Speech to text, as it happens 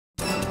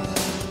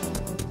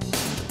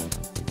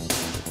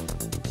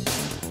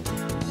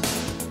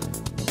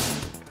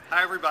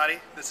Hi everybody,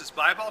 this is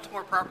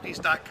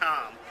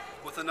BuyBaltimoreProperties.com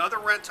with another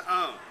rent to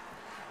own.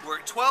 We're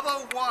at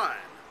 1201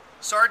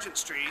 Sargeant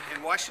Street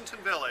in Washington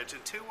Village in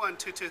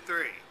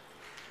 21223.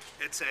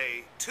 It's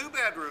a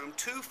 2-bedroom,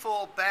 2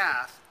 full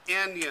bath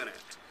end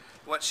unit.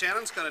 What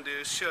Shannon's going to do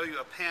is show you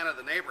a pan of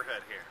the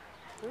neighborhood here.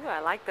 Ooh, I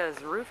like those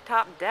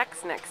rooftop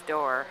decks next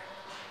door.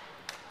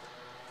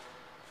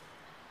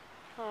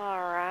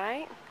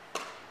 Alright.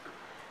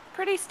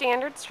 Pretty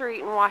standard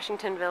street in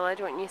Washington Village,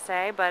 wouldn't you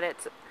say? But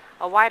it's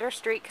a wider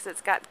street because it's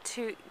got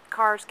 2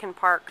 cars can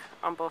park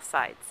on both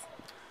sides.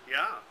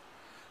 Yeah.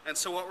 And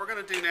so what we're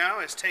going to do now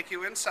is take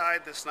you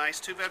inside this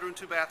nice 2-bedroom,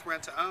 2-bath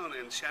rent to own,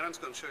 and Shannon's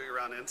going to show you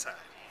around inside.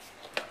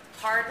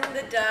 Pardon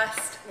the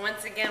dust.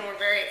 Once again, we're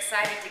very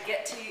excited to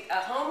get to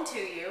home to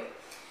you.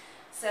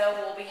 So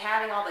we'll be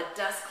having all the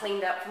dust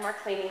cleaned up from our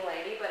cleaning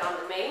lady. But on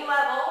the main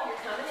level, you're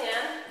coming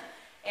in,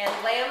 and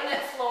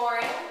laminate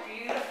flooring,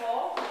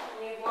 beautiful.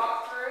 And you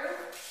walk through,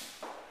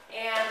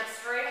 and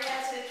straight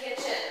ahead to the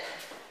kitchen.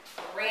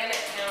 Granite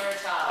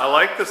countertop. I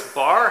like this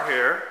bar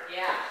here.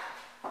 Yeah.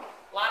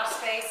 A lot of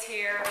space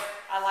here.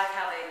 I like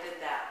how they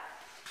did that.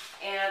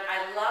 And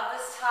I love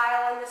this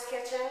tile in this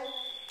kitchen.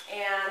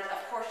 And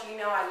of course, you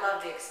know I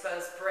love the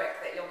exposed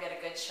brick that you'll get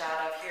a good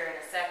shot of here in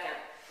a second.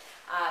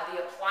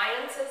 The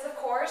appliances, of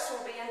course,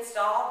 will be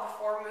installed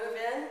before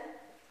move-in,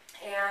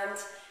 and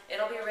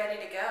it'll be ready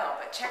to go.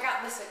 But check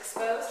out this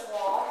exposed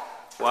wall.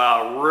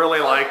 Wow, really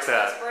like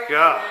that.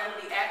 Yeah. And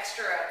the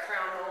extra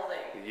crown molding.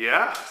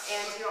 Yes.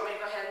 And do you want me to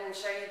go ahead and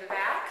show you the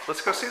back?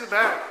 Let's go see the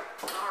back.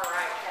 All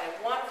right. Okay.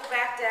 Wonderful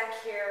back deck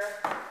here.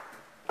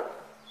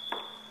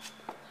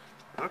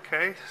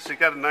 Okay, so you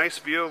got a nice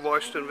view of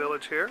Washington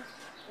Village here.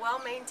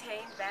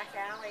 Well-maintained back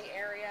alley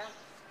area,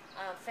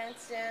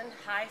 fenced in,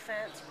 high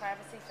fence,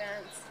 privacy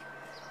fence.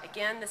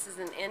 Again, this is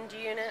an end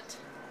unit.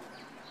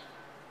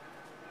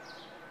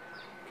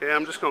 Okay,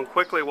 I'm just going to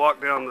quickly walk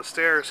down the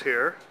stairs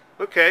here.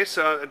 Okay,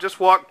 so I just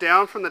walked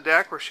down from the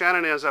deck where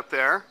Shannon is up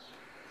there.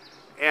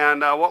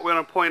 And what we're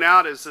going to point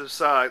out is this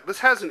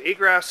has an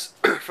egress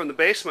from the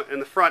basement in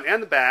the front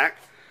and the back.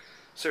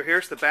 So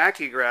here's the back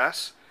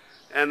egress.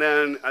 And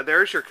then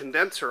there's your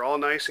condenser all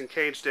nice and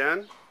caged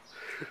in.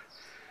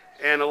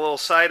 And a little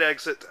side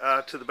exit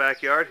to the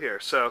backyard here.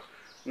 So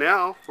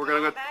now we're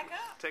going to go back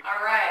up.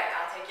 All right,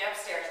 I'll take you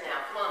upstairs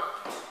now. Come on.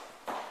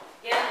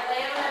 Again,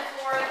 laminate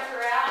flooring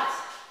throughout.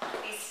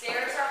 These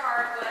stairs are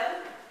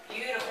hardwood.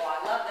 Beautiful.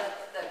 I love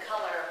the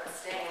color of the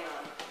stain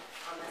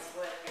on this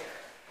wood here.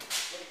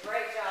 Did a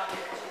great job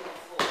here to the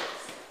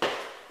floors.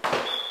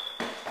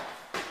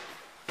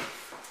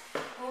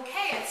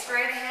 Okay, and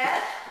straight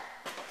ahead,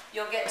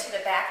 you'll get to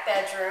the back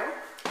bedroom.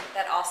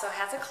 That also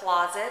has a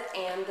closet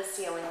and the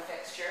ceiling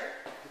fixture.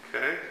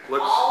 Okay.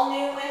 All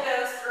new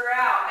windows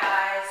throughout,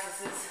 guys.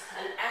 This is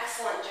an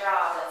excellent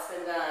job that's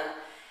been done.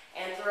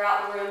 And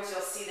throughout the rooms,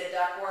 you'll see the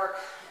ductwork.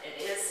 It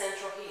is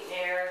central heat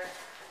and air.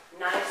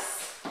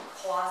 Nice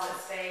closet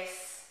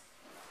space.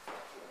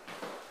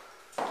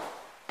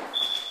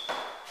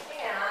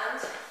 And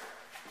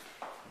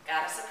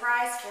got a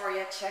surprise for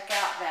you. Check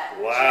out that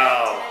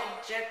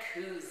jetted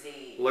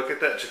jacuzzi. Look at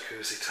that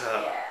jacuzzi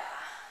tub. Yeah.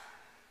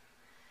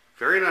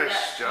 Very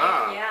nice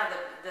job. Yeah,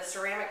 the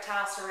ceramic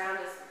tile surround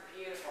is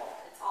beautiful.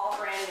 It's all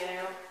brand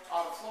new.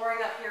 All the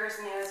flooring up here is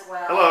new as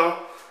well.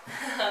 Hello.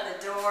 The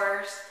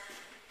doors.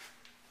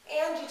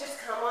 And you just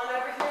come on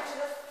over here to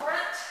the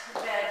front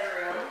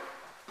bedroom.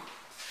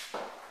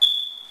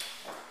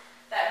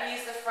 That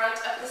views the front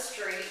of the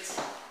street.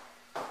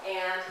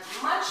 And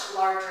much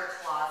larger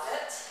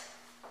closet.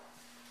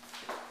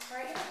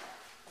 Right here.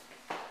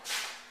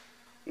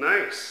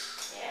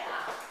 Nice.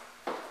 Yeah.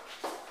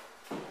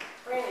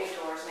 Brand new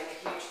doors make a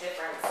huge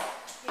difference.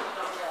 People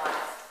don't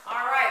realize.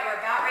 All right, we're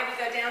about ready to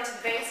go down to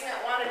the basement.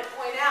 Wanted to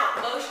point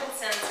out, motion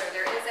sensor.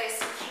 There is a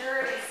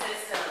security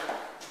system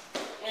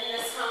in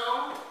this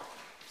home.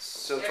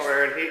 Central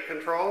air and heat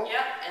control.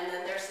 Yep, and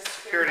then there's the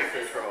security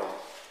control.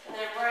 And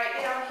then right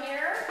down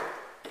here,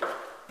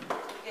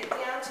 you get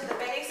down to the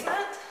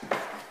basement.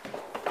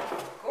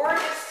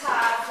 Gorgeous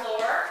tile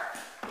floor.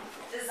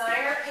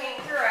 Designer paint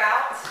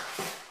throughout.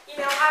 You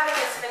know, having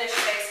this finished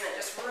basement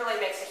just really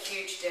makes a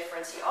huge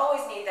difference. You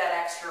always need that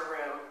extra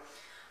room.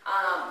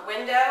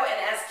 Window, and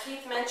as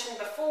Keith mentioned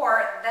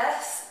before,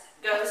 this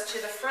goes to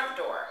the front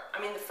door. I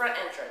mean the front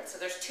entrance. So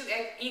there's 2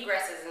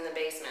 egresses in the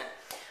basement.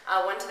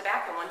 One to the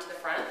back and one to the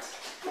front.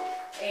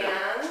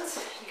 And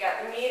you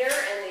got the meter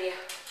and the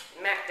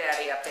Mac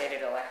Daddy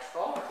updated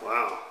electrical.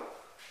 Wow.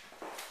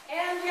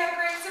 And we got a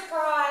great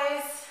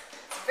surprise.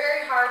 It's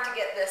very hard to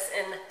get this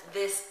in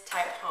this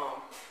type of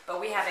home. But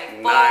we have a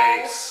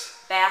full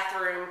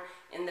bathroom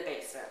in the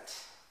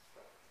basement.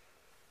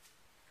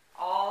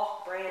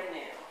 All brand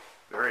new.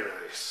 Very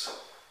nice.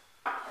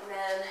 And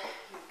then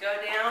you go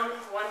down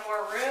one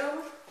more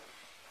room,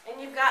 and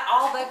you've got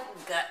all the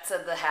guts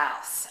of the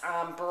house.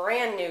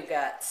 Brand new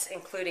guts,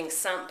 including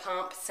sump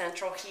pump,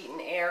 central heat and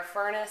air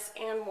furnace,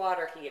 and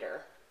water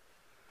heater.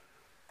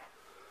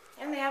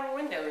 And they have a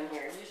window in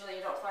here. Usually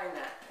you don't find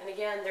that. And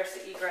again, there's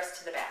the egress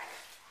to the back.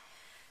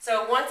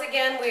 So once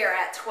again, we are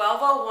at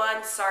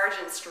 1201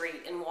 Sargeant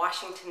Street in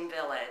Washington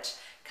Village.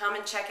 Come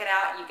and check it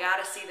out. You got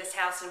to see this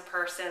house in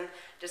person.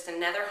 Just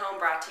another home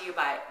brought to you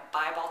by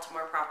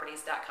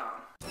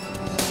BuyBaltimoreProperties.com.